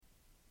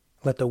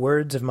Let the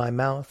words of my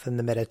mouth and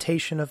the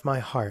meditation of my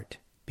heart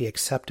be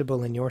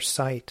acceptable in your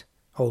sight,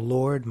 O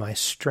Lord, my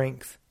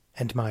strength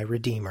and my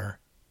Redeemer.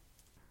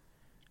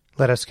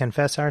 Let us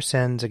confess our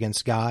sins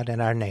against God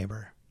and our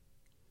neighbor.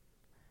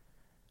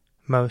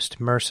 Most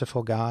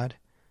merciful God,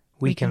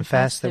 we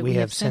confess that we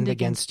have sinned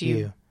against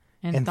you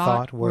in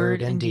thought,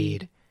 word, and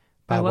deed,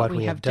 by what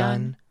we have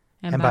done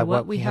and by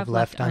what we have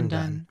left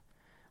undone.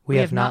 We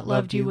have not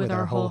loved you with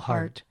our whole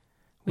heart.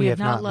 We have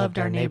not loved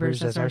our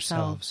neighbors as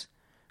ourselves.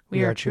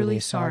 We are truly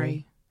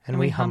sorry, and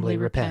we humbly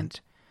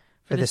repent.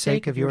 For the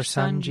sake of your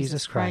Son,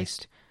 Jesus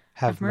Christ,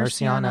 have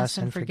mercy on us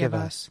and forgive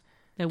us,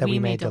 that we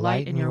may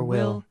delight in your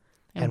will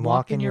and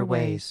walk in your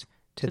ways,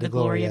 to the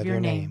glory of your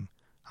name.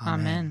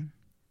 Amen.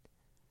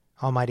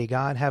 Almighty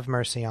God, have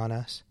mercy on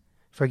us.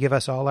 Forgive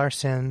us all our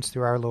sins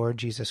through our Lord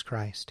Jesus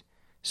Christ.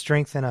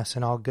 Strengthen us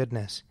in all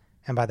goodness,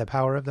 and by the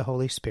power of the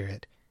Holy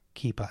Spirit,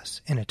 keep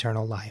us in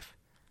eternal life.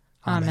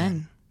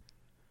 Amen.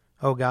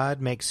 O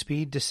God, make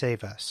speed to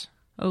save us.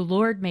 O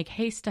Lord, make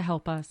haste to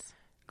help us.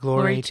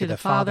 Glory to the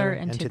Father,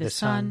 and to the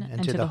Son,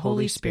 and to the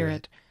Holy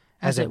Spirit,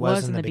 as it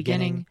was in the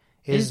beginning,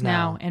 is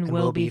now, and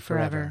will be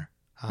forever.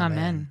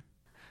 Amen.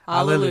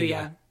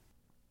 Alleluia.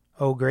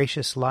 O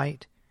gracious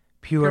light,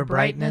 pure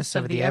brightness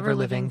of the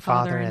ever-living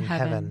Father in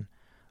heaven,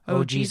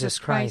 O Jesus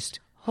Christ,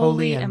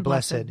 holy and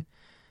blessed,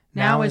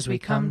 now as we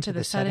come to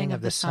the setting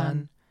of the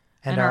sun,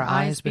 and our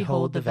eyes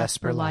behold the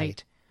vesper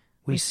light,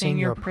 we sing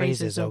your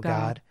praises, O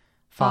God,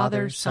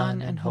 Father,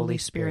 Son, and Holy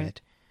Spirit.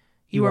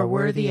 You are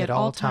worthy at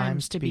all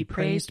times to be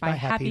praised by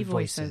happy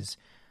voices,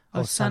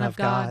 O Son of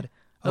God,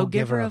 O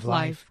Giver of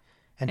life,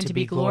 and to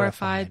be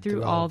glorified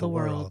through all the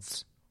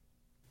worlds.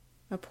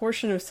 A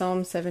portion of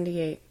Psalm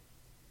 78.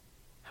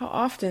 How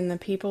often the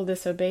people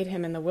disobeyed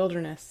him in the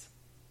wilderness,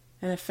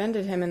 and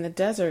offended him in the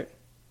desert.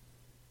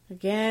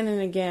 Again and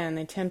again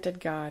they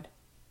tempted God,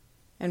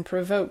 and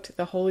provoked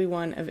the Holy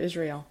One of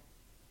Israel.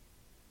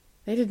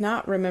 They did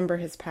not remember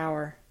his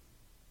power,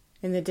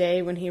 in the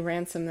day when he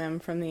ransomed them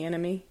from the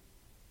enemy,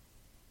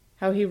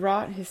 how he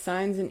wrought his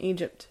signs in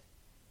Egypt,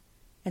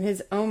 and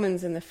his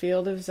omens in the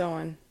field of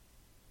Zoan.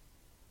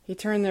 He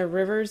turned their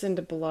rivers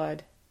into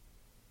blood,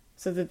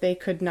 so that they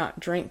could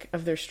not drink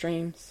of their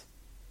streams.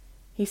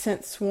 He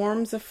sent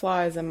swarms of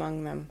flies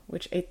among them,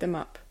 which ate them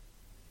up,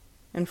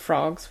 and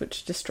frogs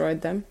which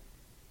destroyed them.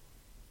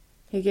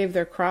 He gave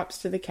their crops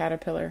to the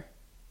caterpillar,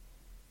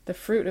 the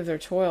fruit of their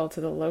toil to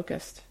the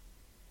locust.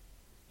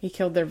 He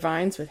killed their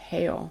vines with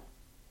hail,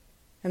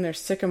 and their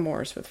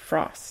sycamores with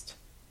frost.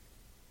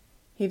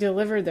 He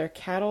delivered their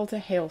cattle to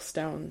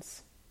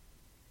hailstones,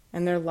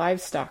 and their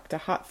livestock to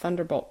hot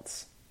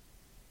thunderbolts.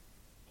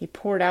 He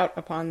poured out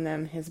upon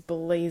them his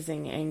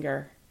blazing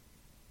anger,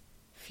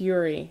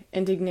 fury,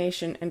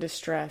 indignation, and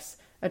distress,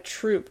 a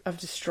troop of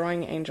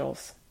destroying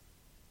angels.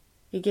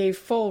 He gave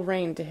full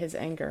rein to his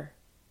anger.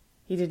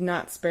 He did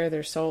not spare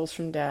their souls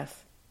from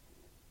death,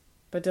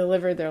 but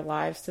delivered their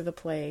lives to the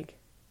plague.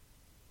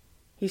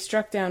 He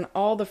struck down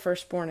all the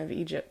firstborn of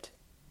Egypt,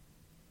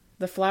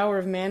 the flower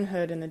of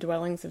manhood in the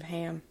dwellings of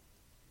Ham.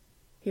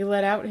 He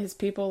led out his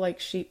people like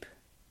sheep,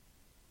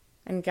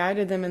 and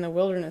guided them in the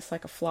wilderness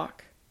like a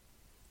flock.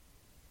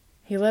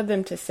 He led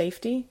them to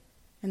safety,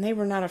 and they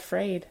were not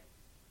afraid,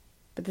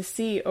 but the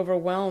sea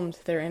overwhelmed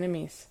their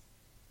enemies.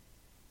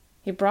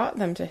 He brought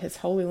them to his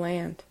holy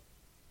land,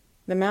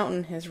 the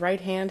mountain his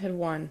right hand had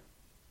won.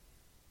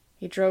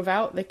 He drove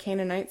out the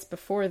Canaanites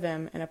before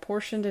them, and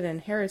apportioned an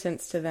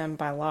inheritance to them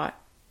by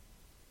lot.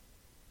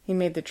 He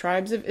made the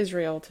tribes of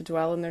Israel to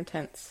dwell in their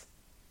tents.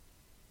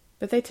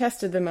 But they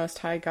tested the Most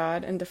High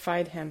God and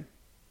defied him,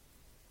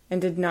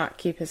 and did not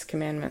keep his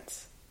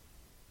commandments.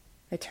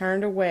 They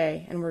turned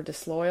away and were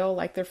disloyal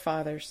like their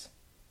fathers.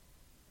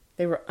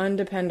 They were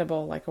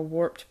undependable like a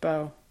warped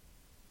bow.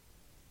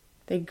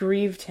 They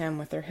grieved him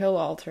with their hill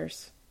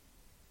altars.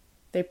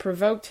 They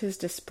provoked his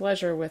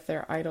displeasure with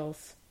their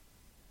idols.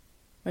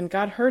 When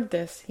God heard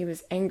this, he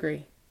was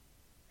angry,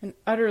 and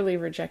utterly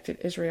rejected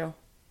Israel.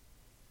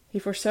 He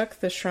forsook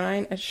the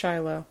shrine at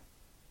Shiloh,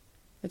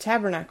 the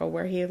tabernacle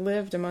where he had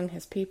lived among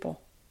his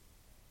people.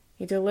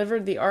 He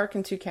delivered the ark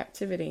into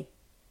captivity,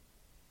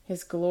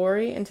 his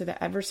glory into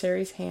the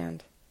adversary's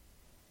hand.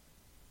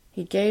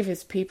 He gave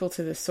his people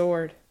to the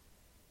sword,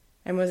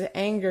 and was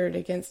angered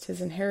against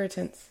his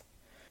inheritance.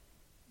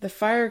 The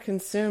fire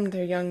consumed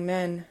their young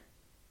men.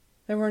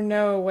 There were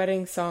no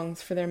wedding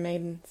songs for their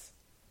maidens.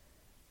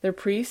 Their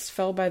priests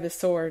fell by the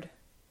sword,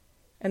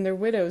 and their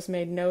widows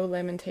made no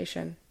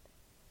lamentation.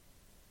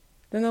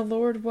 Then the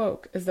Lord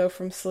woke as though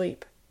from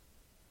sleep,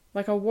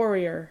 like a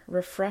warrior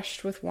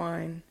refreshed with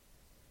wine.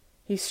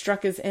 He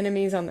struck his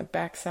enemies on the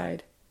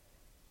backside,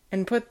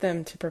 and put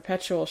them to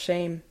perpetual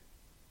shame.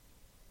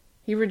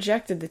 He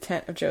rejected the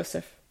tent of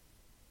Joseph,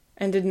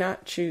 and did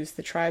not choose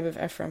the tribe of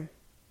Ephraim.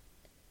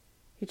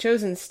 He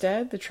chose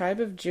instead the tribe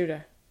of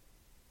Judah,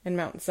 and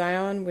Mount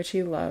Zion which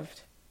he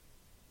loved.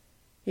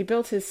 He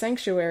built his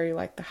sanctuary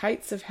like the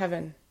heights of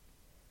heaven,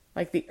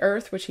 like the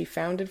earth which he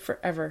founded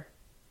forever.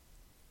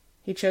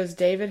 He chose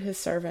David his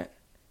servant,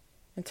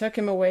 and took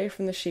him away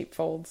from the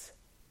sheepfolds.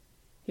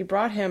 He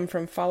brought him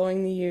from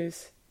following the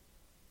ewes,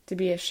 to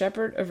be a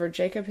shepherd over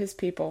Jacob his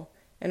people,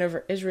 and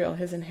over Israel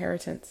his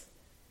inheritance.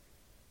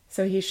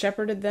 So he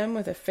shepherded them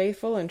with a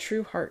faithful and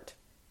true heart,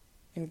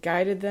 and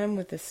guided them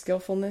with the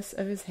skillfulness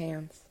of his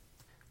hands.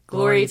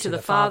 Glory to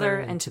the Father,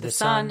 and to the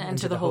Son, and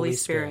to the Holy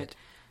Spirit,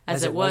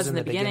 as it was in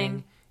the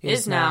beginning,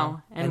 is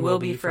now, and will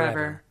be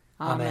forever.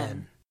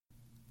 Amen.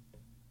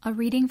 A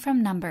reading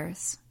from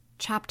Numbers,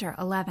 chapter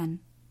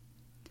 11.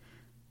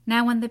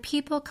 Now when the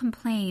people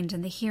complained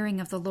in the hearing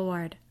of the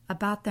Lord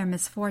about their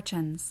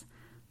misfortunes,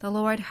 the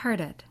Lord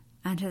heard it,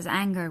 and his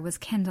anger was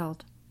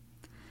kindled.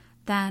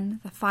 Then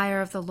the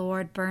fire of the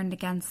Lord burned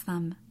against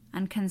them,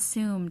 and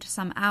consumed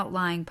some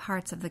outlying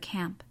parts of the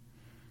camp.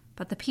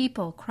 But the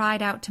people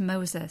cried out to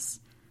Moses,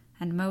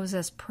 and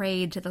Moses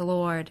prayed to the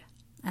Lord,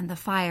 and the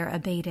fire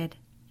abated.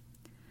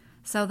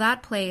 So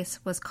that place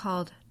was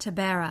called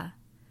Taberah,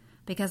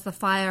 because the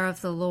fire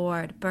of the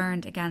Lord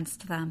burned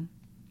against them.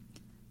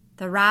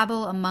 The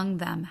rabble among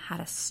them had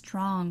a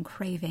strong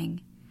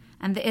craving,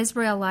 and the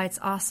Israelites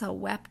also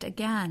wept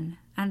again,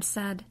 and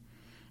said,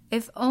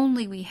 "If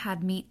only we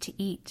had meat to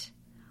eat.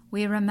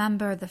 We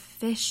remember the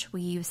fish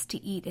we used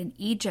to eat in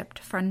Egypt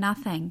for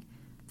nothing,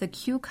 the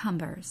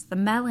cucumbers, the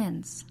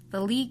melons,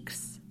 the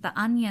leeks, the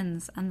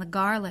onions, and the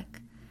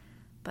garlic.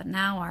 But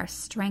now our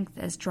strength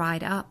is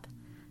dried up,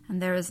 and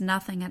there is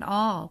nothing at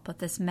all but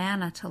this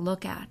manna to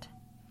look at."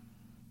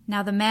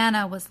 Now the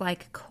manna was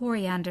like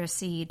coriander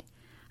seed,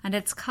 and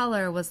its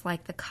color was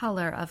like the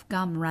color of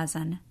gum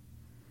resin.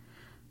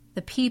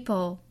 The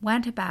people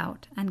went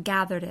about and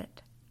gathered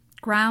it,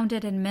 ground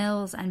it in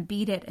mills and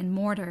beat it in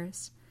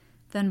mortars,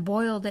 then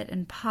boiled it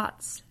in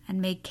pots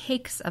and made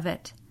cakes of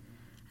it,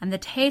 and the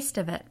taste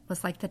of it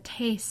was like the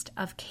taste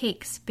of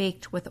cakes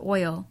baked with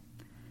oil.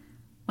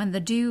 When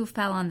the dew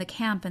fell on the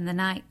camp in the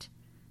night,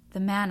 the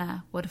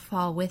manna would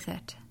fall with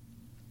it.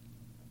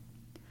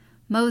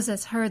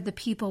 Moses heard the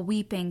people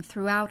weeping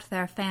throughout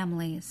their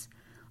families,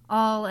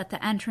 all at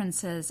the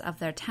entrances of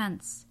their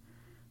tents.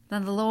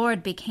 Then the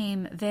Lord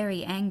became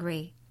very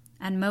angry,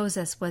 and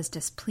Moses was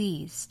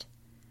displeased.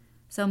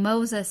 So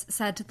Moses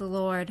said to the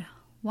Lord,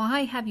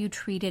 "Why have you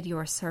treated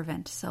your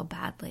servant so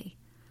badly?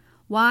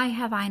 Why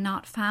have I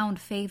not found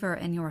favor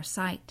in your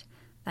sight,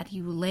 that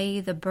you lay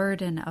the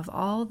burden of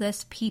all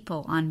this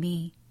people on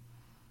me?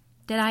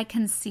 Did I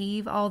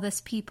conceive all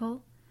this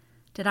people?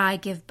 Did I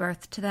give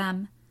birth to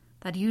them,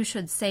 that you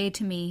should say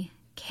to me,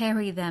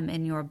 'Carry them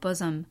in your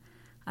bosom,'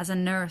 as a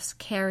nurse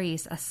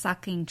carries a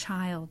sucking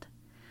child,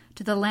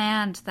 to the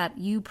land that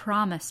you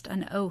promised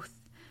an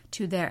oath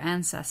to their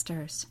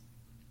ancestors?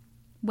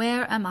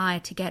 Where am I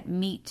to get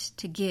meat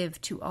to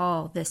give to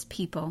all this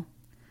people?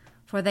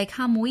 For they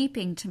come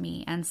weeping to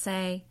me and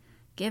say,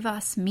 'Give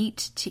us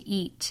meat to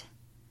eat.'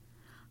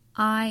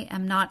 I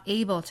am not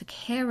able to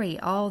carry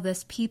all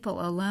this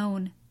people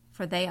alone,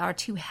 for they are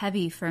too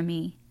heavy for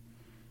me.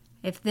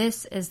 If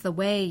this is the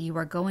way you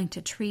are going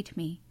to treat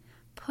me,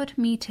 put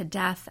me to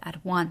death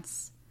at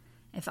once,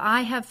 if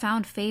I have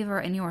found favor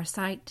in your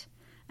sight,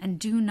 and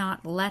do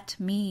not let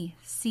me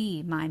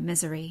see my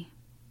misery."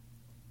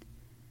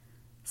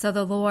 So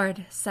the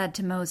Lord said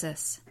to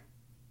Moses,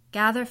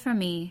 "Gather for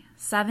me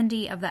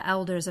 70 of the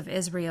elders of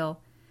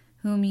Israel,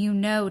 whom you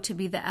know to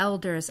be the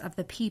elders of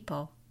the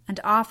people and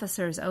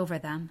officers over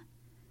them.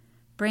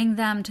 Bring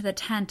them to the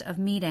tent of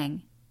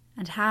meeting,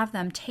 and have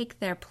them take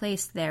their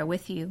place there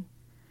with you.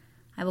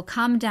 I will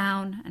come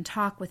down and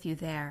talk with you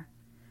there,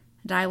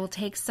 and I will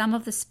take some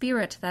of the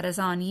Spirit that is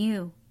on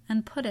you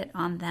and put it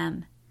on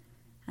them,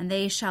 and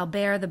they shall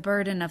bear the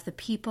burden of the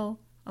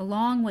people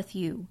along with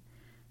you,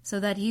 so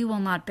that you will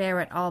not bear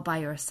it all by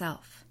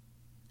yourself.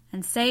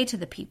 And say to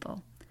the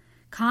people,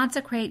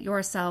 'Consecrate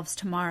yourselves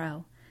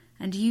tomorrow,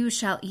 and you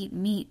shall eat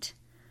meat,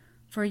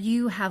 for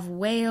you have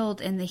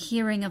wailed in the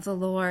hearing of the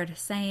Lord,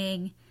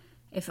 saying,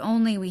 If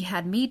only we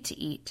had meat to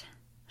eat.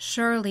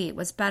 Surely it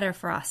was better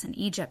for us in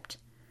Egypt.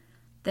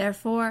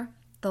 Therefore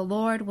the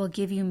Lord will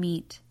give you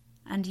meat,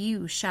 and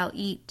you shall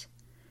eat.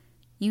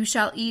 You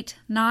shall eat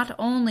not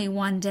only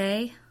 1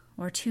 day,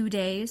 or 2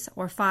 days,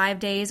 or 5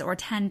 days, or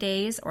 10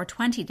 days, or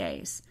 20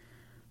 days,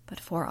 but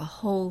for a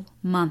whole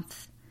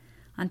month,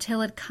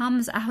 until it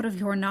comes out of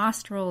your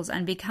nostrils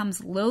and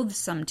becomes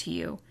loathsome to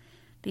you,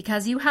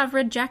 because you have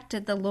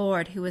rejected the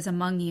Lord who is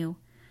among you,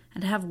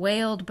 and have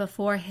wailed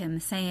before him,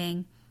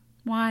 saying,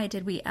 Why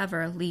did we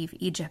ever leave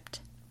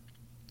Egypt?"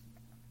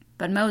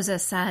 But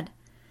Moses said,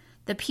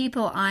 "The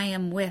people I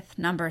am with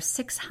number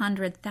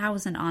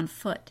 600,000 on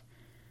foot,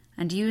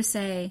 and you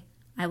say,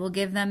 I will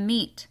give them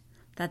meat,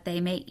 that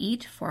they may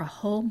eat for a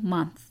whole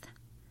month.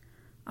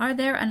 Are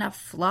there enough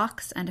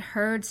flocks and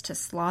herds to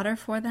slaughter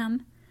for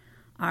them?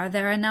 Are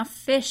there enough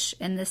fish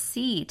in the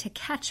sea to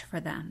catch for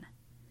them?"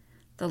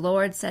 The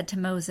Lord said to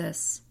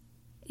Moses,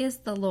 "Is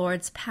the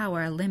Lord's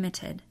power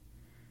limited?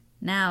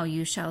 Now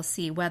you shall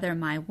see whether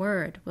my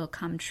word will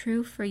come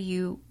true for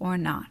you or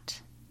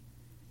not."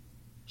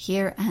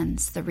 Here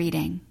ends the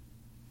reading.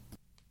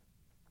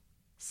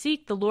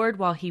 Seek the Lord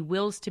while he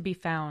wills to be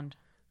found.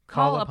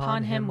 Call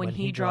upon him when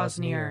he draws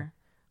near.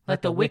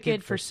 Let the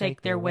wicked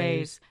forsake their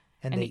ways,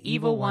 and the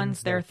evil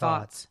ones their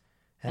thoughts.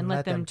 And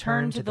let them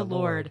turn to the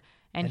Lord,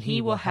 and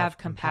he will have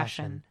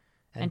compassion.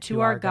 And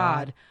to our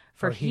God,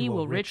 for he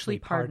will richly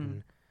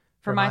pardon.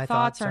 For my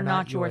thoughts are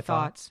not your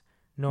thoughts,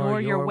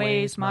 nor your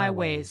ways my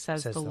ways,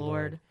 says the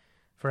Lord.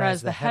 For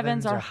as the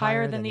heavens are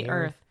higher than the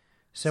earth,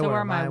 so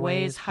are my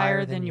ways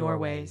higher than your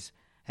ways,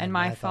 and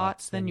my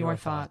thoughts than your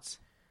thoughts.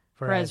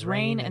 For as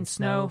rain and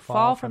snow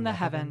fall from the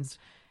heavens,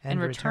 and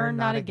return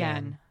not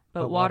again,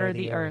 but water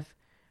the earth,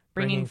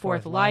 bringing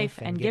forth life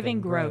and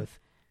giving growth,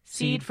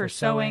 seed for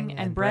sowing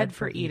and bread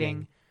for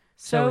eating,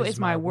 so is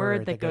my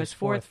word that goes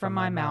forth from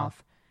my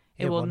mouth.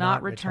 It will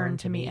not return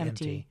to me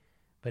empty,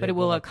 but it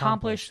will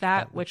accomplish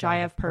that which I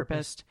have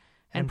purposed,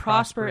 and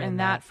prosper in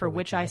that for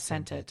which I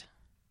sent it.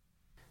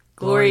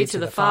 Glory to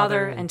the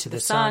Father, and to the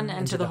Son,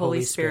 and to the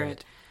Holy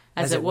Spirit,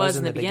 as it was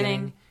in the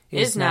beginning,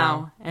 is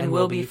now, and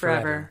will be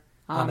forever.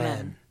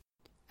 Amen.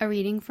 A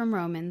reading from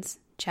Romans,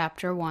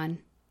 chapter 1.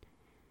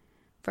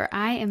 For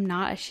I am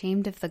not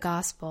ashamed of the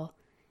gospel.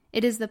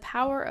 It is the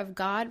power of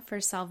God for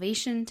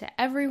salvation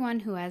to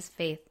everyone who has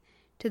faith,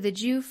 to the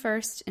Jew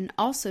first, and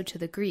also to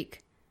the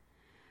Greek.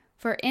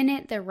 For in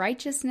it the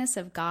righteousness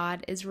of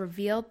God is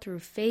revealed through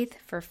faith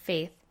for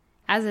faith,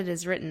 as it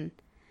is written,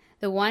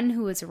 the one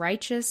who is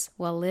righteous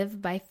will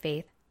live by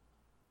faith.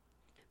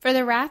 For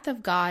the wrath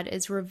of God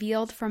is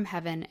revealed from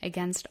heaven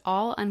against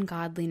all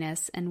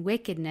ungodliness and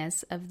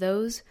wickedness of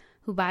those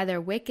who by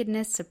their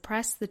wickedness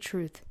suppress the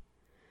truth.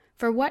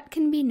 For what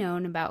can be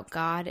known about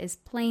God is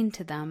plain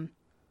to them,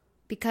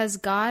 because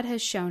God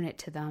has shown it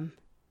to them.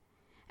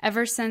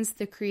 Ever since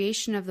the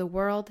creation of the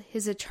world,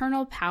 his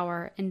eternal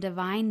power and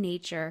divine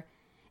nature,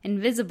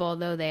 invisible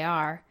though they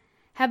are,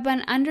 have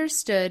been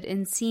understood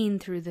and seen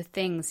through the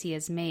things he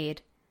has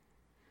made.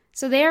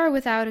 So they are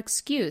without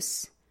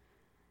excuse.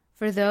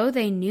 For though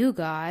they knew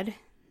God,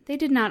 they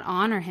did not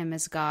honor him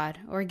as God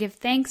or give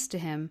thanks to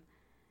him,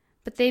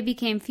 but they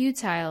became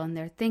futile in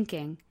their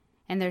thinking,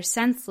 and their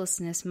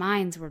senselessness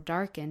minds were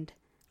darkened.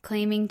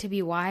 Claiming to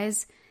be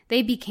wise,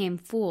 they became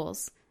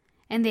fools,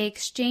 and they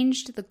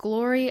exchanged the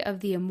glory of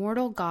the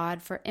immortal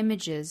God for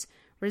images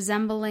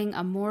resembling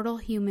a mortal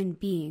human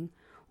being,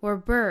 or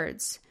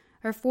birds,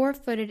 or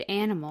four-footed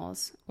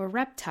animals, or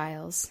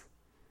reptiles.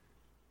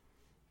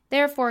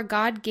 Therefore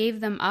God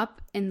gave them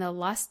up in the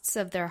lusts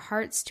of their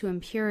hearts to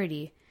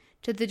impurity,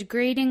 to the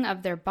degrading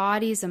of their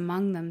bodies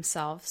among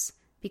themselves,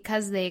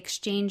 because they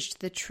exchanged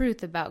the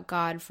truth about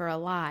God for a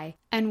lie,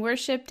 and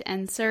worshipped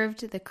and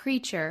served the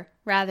creature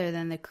rather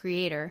than the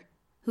Creator,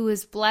 who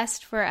is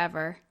blessed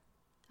forever.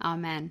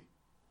 Amen.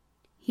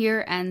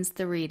 Here ends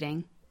the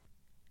reading.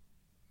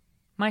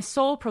 My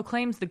soul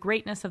proclaims the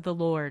greatness of the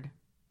Lord.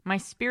 My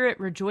spirit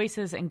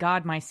rejoices in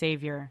God my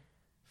Savior.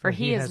 For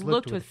he has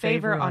looked with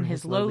favor on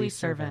his lowly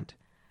servant.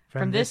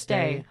 From this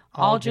day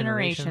all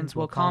generations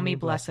will call me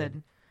blessed.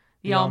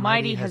 The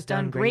Almighty has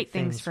done great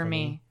things for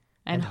me,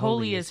 and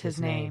holy is his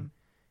name.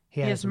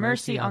 He has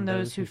mercy on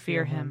those who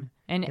fear him,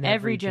 in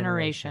every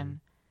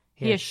generation.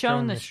 He has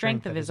shown the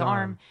strength of his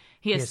arm.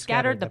 He has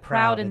scattered the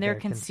proud in their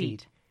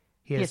conceit.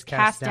 He has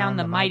cast down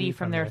the mighty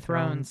from their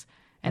thrones,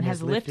 and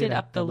has lifted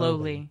up the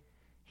lowly.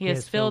 He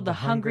has filled the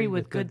hungry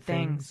with good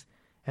things,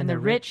 and the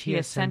rich he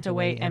has sent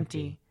away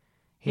empty.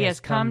 He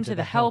has come to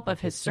the help of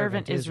his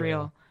servant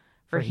Israel,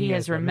 for he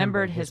has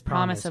remembered his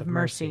promise of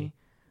mercy,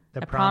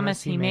 the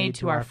promise he made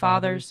to our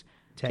fathers,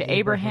 to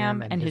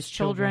Abraham and his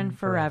children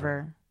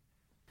forever.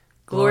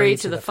 Glory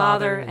to the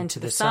Father, and to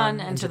the Son,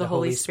 and to the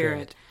Holy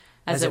Spirit,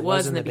 as it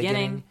was in the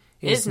beginning,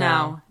 is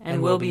now,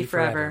 and will be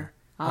forever.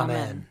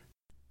 Amen.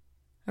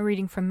 A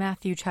reading from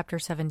Matthew chapter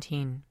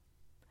 17.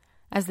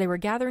 As they were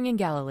gathering in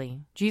Galilee,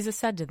 Jesus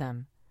said to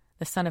them,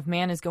 The Son of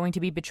Man is going to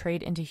be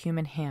betrayed into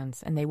human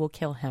hands, and they will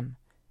kill him.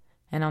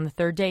 And on the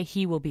third day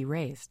he will be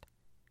raised.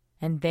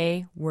 And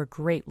they were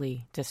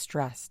greatly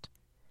distressed.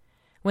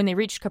 When they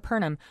reached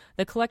Capernaum,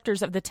 the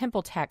collectors of the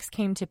temple tax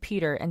came to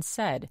Peter and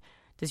said,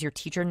 Does your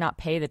teacher not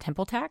pay the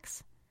temple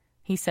tax?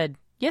 He said,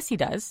 Yes, he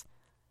does.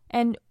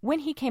 And when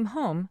he came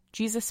home,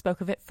 Jesus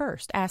spoke of it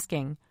first,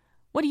 asking,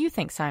 What do you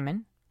think,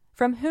 Simon?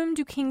 From whom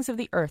do kings of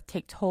the earth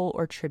take toll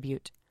or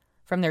tribute?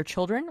 From their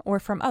children or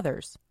from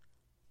others?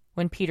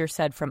 When Peter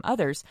said, From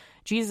others,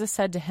 Jesus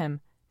said to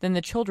him, Then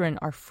the children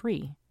are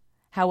free.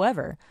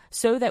 However,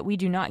 so that we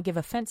do not give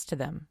offense to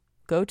them,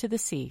 go to the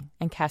sea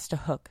and cast a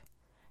hook.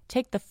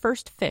 Take the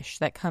first fish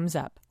that comes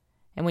up,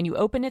 and when you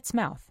open its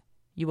mouth,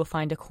 you will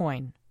find a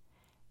coin.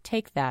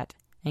 Take that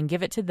and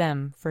give it to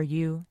them for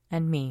you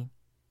and me.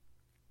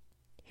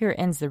 Here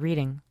ends the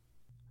reading.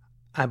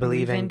 I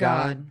believe in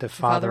God, the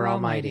Father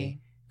Almighty,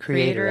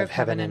 creator of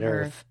heaven and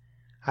earth.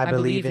 I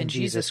believe in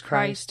Jesus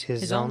Christ,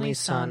 his only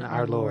Son,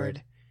 our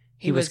Lord.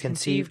 He was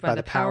conceived by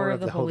the power of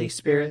the Holy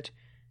Spirit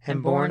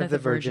and born of the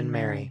Virgin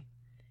Mary.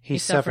 He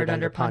suffered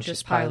under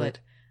Pontius Pilate,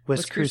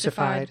 was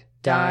crucified,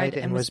 died,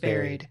 and was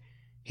buried.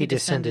 He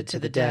descended to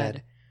the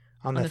dead.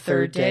 On the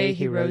third day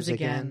he rose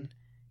again.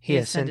 He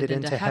ascended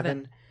into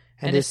heaven,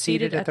 and is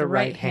seated at the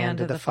right hand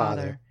of the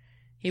Father.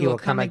 He will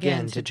come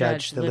again to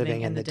judge the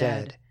living and the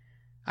dead.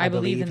 I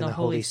believe in the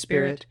Holy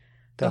Spirit,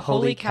 the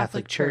Holy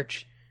Catholic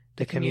Church,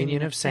 the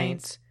communion of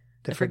saints,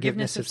 the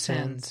forgiveness of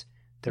sins,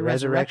 the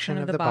resurrection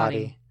of the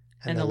body,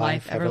 and the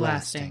life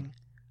everlasting.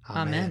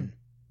 Amen.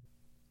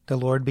 The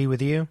Lord be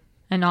with you.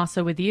 And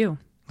also with you.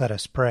 Let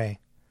us pray.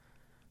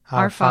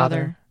 Our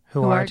Father,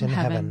 who art in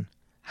heaven,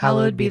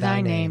 hallowed be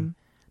thy name.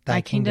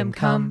 Thy kingdom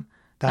come,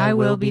 thy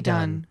will be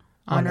done,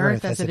 on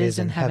earth as it is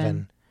in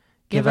heaven.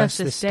 Give us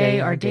this day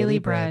our daily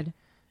bread,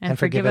 and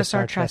forgive us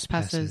our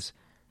trespasses,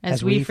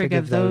 as we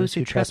forgive those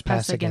who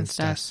trespass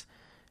against us.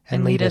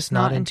 And lead us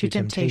not into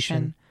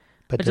temptation,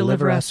 but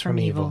deliver us from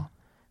evil.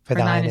 For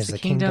thine is the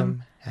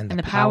kingdom, and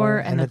the power,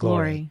 and the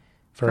glory,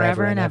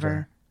 forever and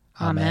ever.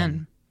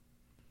 Amen.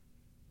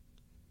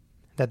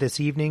 That this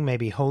evening may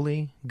be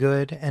holy,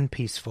 good, and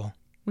peaceful.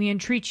 We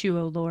entreat you,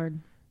 O Lord.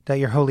 That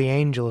your holy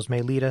angels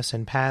may lead us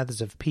in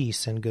paths of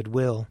peace and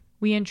goodwill.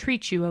 We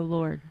entreat you, O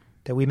Lord.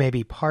 That we may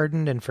be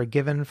pardoned and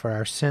forgiven for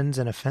our sins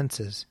and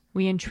offenses.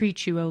 We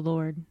entreat you, O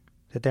Lord.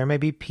 That there may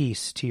be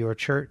peace to your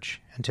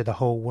church and to the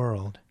whole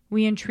world.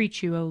 We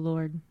entreat you, O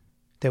Lord.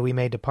 That we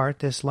may depart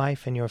this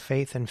life in your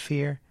faith and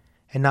fear,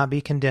 and not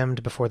be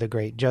condemned before the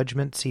great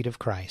judgment seat of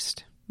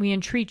Christ. We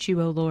entreat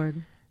you, O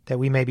Lord. That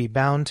we may be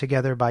bound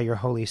together by your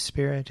Holy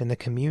Spirit in the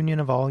communion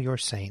of all your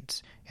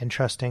saints,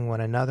 entrusting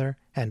one another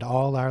and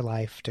all our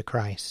life to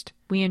Christ.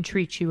 We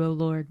entreat you, O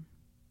Lord.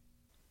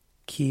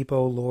 Keep,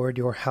 O Lord,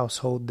 your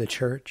household, the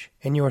church,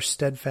 in your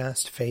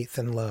steadfast faith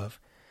and love,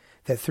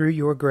 that through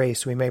your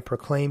grace we may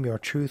proclaim your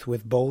truth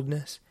with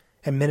boldness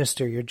and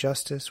minister your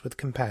justice with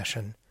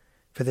compassion,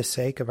 for the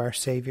sake of our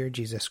Savior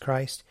Jesus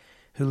Christ,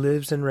 who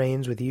lives and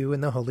reigns with you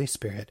in the Holy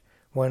Spirit,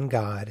 one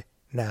God,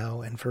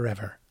 now and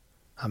forever.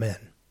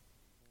 Amen.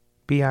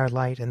 Be our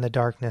light in the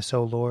darkness,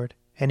 O Lord,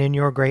 and in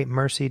your great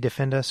mercy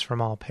defend us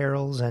from all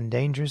perils and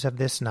dangers of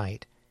this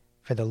night,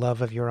 for the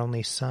love of your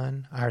only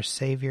Son, our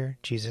Savior,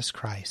 Jesus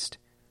Christ.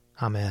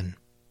 Amen.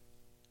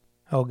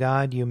 O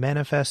God, you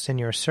manifest in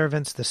your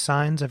servants the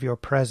signs of your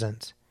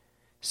presence.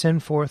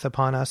 Send forth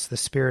upon us the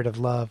Spirit of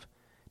love,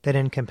 that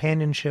in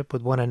companionship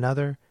with one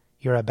another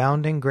your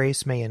abounding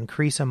grace may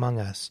increase among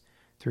us,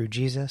 through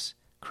Jesus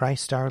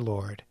Christ our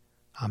Lord.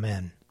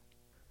 Amen.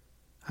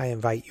 I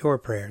invite your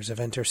prayers of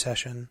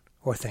intercession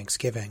or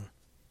thanksgiving.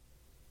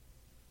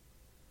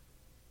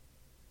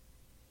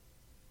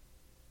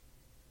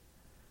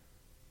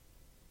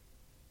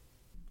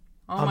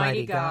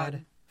 Almighty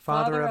God,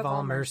 Father of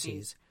all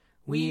mercies,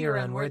 we, your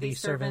unworthy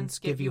servants,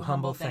 give you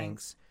humble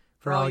thanks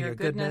for all your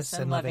goodness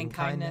and loving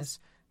kindness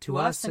to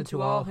us and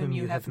to all whom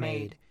you have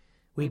made.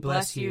 We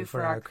bless you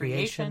for our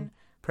creation,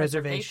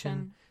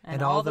 preservation,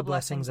 and all the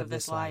blessings of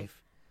this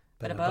life,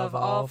 but above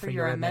all for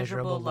your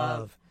immeasurable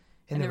love,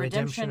 in the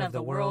redemption of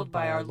the world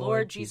by our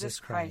Lord Jesus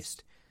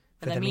Christ,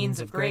 for the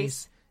means of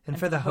grace and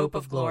for the hope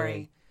of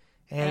glory.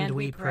 And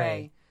we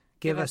pray,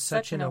 give us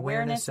such an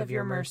awareness of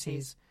your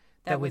mercies,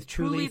 that with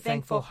truly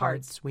thankful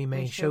hearts we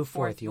may show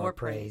forth your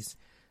praise,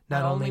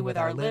 not only with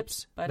our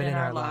lips, but in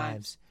our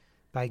lives,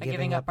 by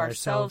giving up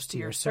ourselves to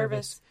your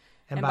service,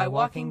 and by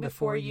walking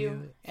before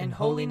you in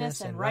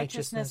holiness and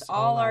righteousness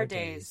all our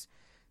days,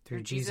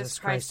 through Jesus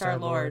Christ our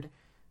Lord,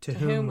 to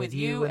whom with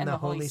you and the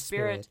Holy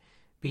Spirit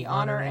be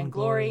honor and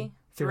glory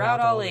throughout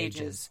all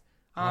ages.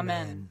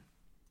 Amen.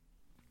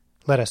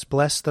 Let us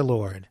bless the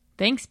Lord.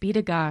 Thanks be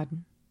to God.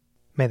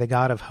 May the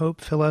God of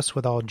hope fill us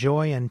with all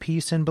joy and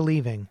peace in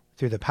believing,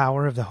 through the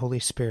power of the Holy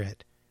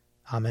Spirit.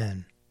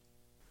 Amen.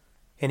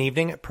 An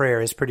Evening at Prayer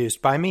is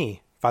produced by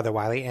me, Father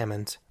Wiley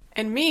Ammons.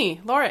 And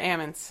me, Laura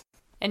Ammons.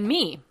 And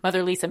me,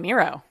 Mother Lisa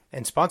Miro.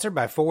 And sponsored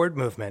by Forward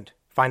Movement.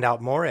 Find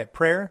out more at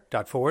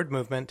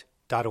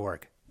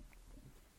prayer.forwardmovement.org.